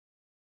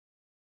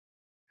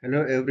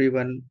Hello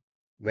everyone,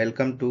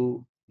 welcome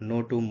to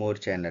No to More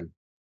channel.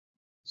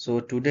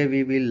 So today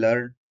we will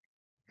learn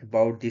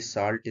about the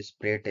salt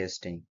spray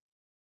testing.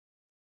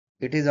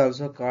 It is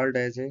also called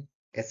as a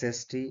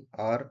SST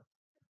or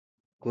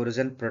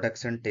corrosion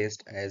protection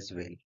test as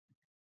well.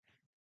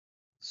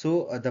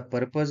 So the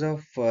purpose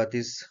of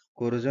this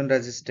corrosion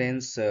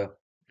resistance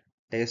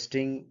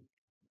testing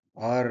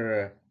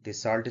or the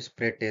salt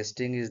spray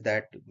testing is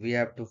that we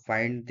have to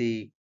find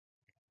the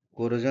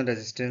corrosion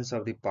resistance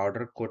of the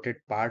powder coated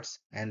parts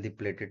and the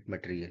plated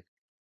material.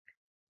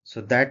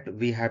 So that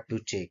we have to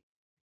check.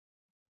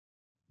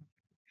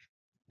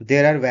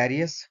 There are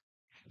various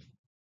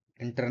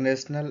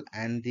international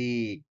and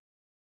the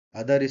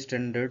other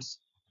standards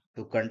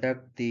to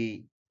conduct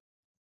the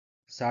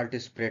salt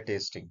spray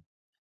testing.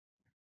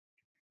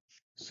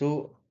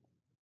 So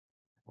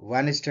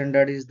one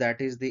standard is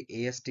that is the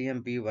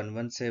ASTM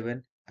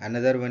B117,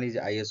 another one is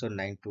ISO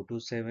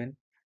 9227,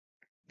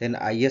 then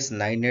IS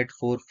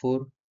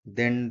 9844,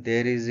 then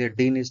there is a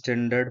DIN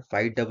standard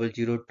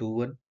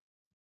 50021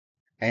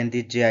 and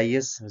the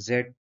JIS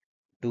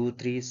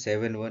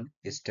Z2371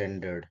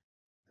 standard.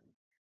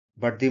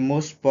 But the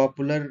most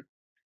popular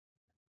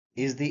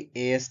is the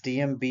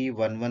ASTM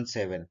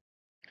B117.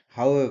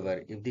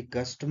 However, if the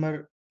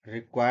customer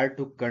required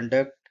to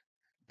conduct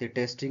the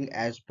testing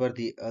as per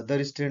the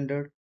other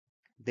standard,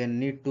 they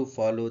need to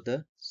follow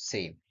the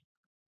same.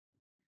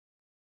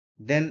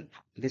 Then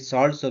the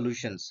salt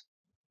solutions.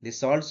 The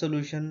salt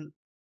solution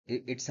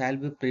it shall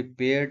be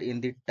prepared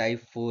in the type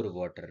 4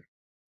 water.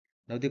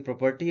 Now the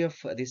property of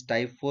this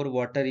type 4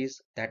 water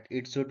is that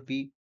it should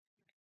be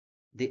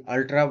the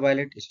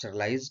ultraviolet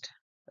sterilized.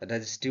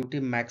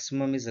 Resistivity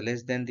maximum is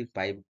less than the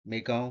 5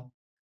 megohm.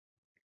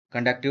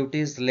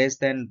 Conductivity is less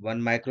than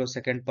 1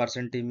 microsecond per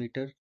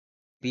centimeter.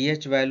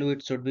 pH value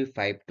it should be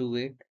 5 to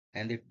 8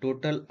 and the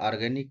total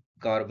organic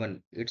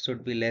carbon it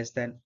should be less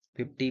than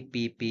 50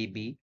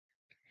 ppb.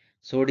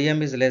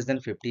 Sodium is less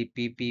than 50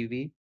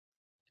 ppb.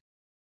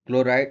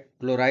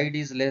 Chloride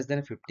is less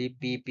than 50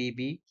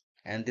 ppb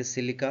and the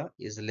silica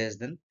is less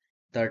than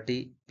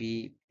 30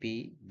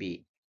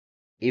 ppb.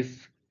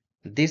 If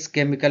this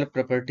chemical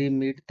property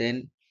meet,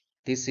 then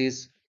this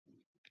is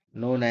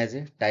known as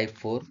a type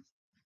 4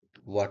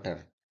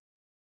 water.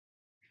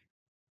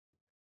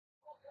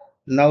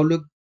 Now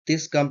look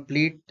this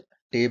complete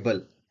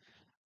table.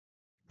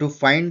 To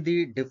find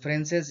the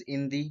differences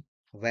in the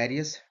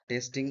various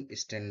testing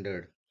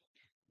standard,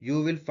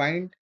 you will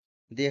find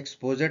the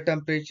exposure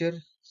temperature,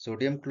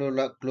 sodium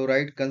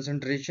chloride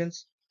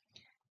concentrations,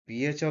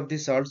 pH of the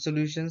salt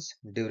solutions,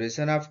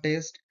 duration of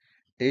test,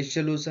 test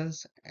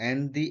solutions,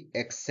 and the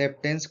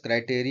acceptance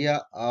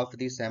criteria of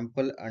the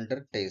sample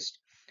under test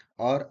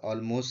are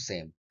almost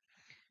same.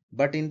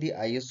 But in the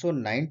ISO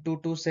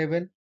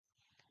 9227,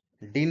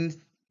 DIN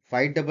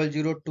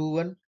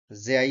 50021,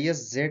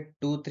 ZIS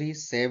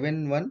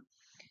Z2371,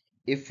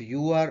 if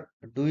you are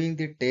doing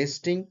the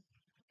testing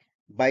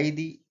by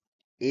the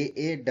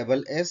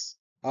AASS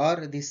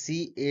or the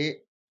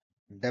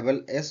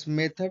CASS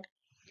method,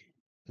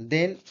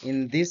 then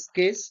in this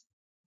case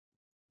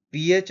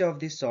pH of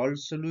the salt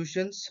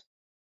solutions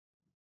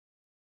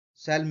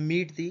shall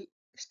meet the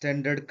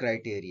standard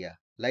criteria.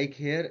 Like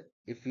here,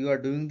 if you are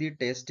doing the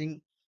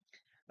testing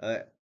uh,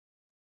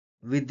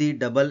 with the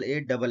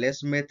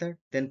AASS method,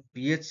 then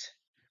pH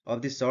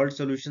of the salt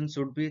solution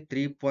should be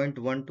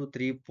 3.1 to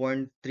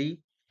 3.3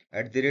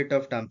 at the rate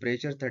of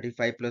temperature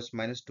 35 plus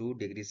minus 2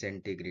 degrees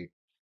centigrade.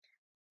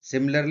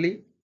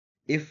 Similarly,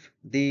 if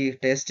the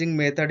testing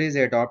method is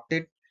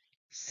adopted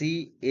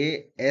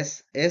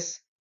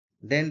CASS,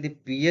 then the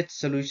pH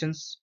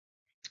solutions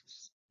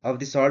of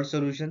the salt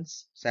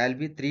solutions shall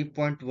be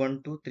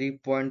 3.1 to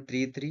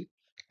 3.33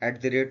 at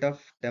the rate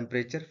of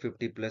temperature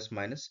 50 plus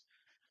minus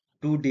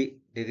 2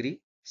 degree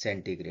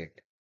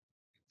centigrade.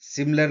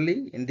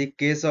 Similarly, in the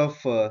case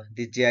of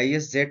the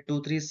GIS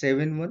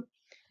Z2371,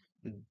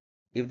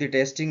 if the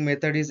testing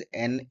method is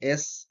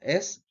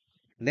NSS,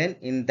 then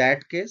in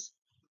that case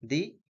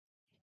the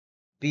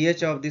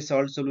pH of the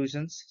salt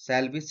solutions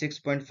shall be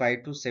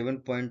 6.5 to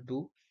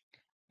 7.2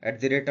 at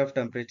the rate of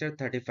temperature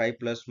 35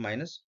 plus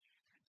minus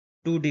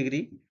 2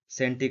 degree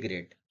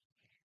centigrade.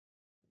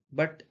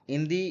 But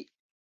in the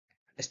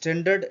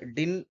standard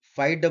DIN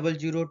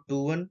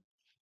 50021,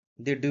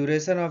 the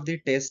duration of the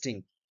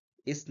testing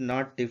is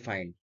not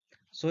defined.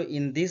 So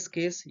in this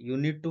case, you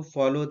need to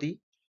follow the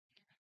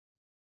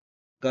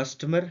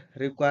customer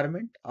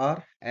requirement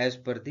or as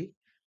per the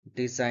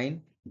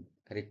design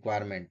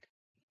requirement.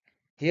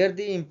 Here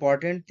the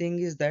important thing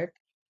is that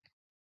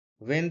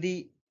when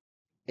the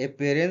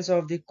appearance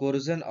of the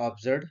corrosion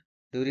observed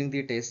during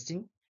the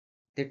testing,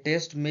 the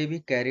test may be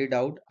carried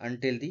out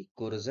until the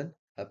corrosion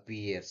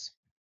appears.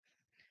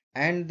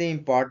 And the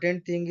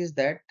important thing is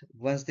that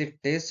once the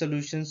test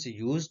solutions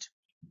used,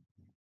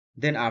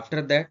 then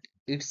after that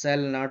it shall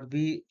not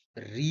be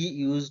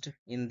reused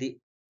in the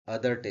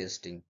other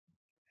testing.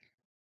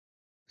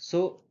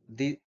 So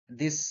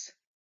this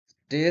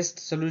test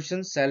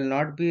solution shall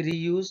not be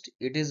reused.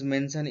 It is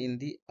mentioned in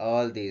the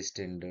all the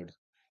standards.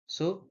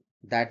 So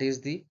that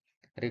is the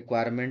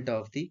requirement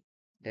of the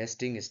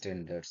testing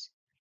standards.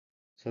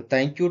 So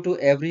thank you to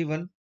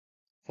everyone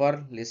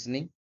for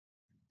listening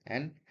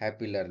and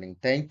happy learning.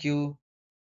 Thank you.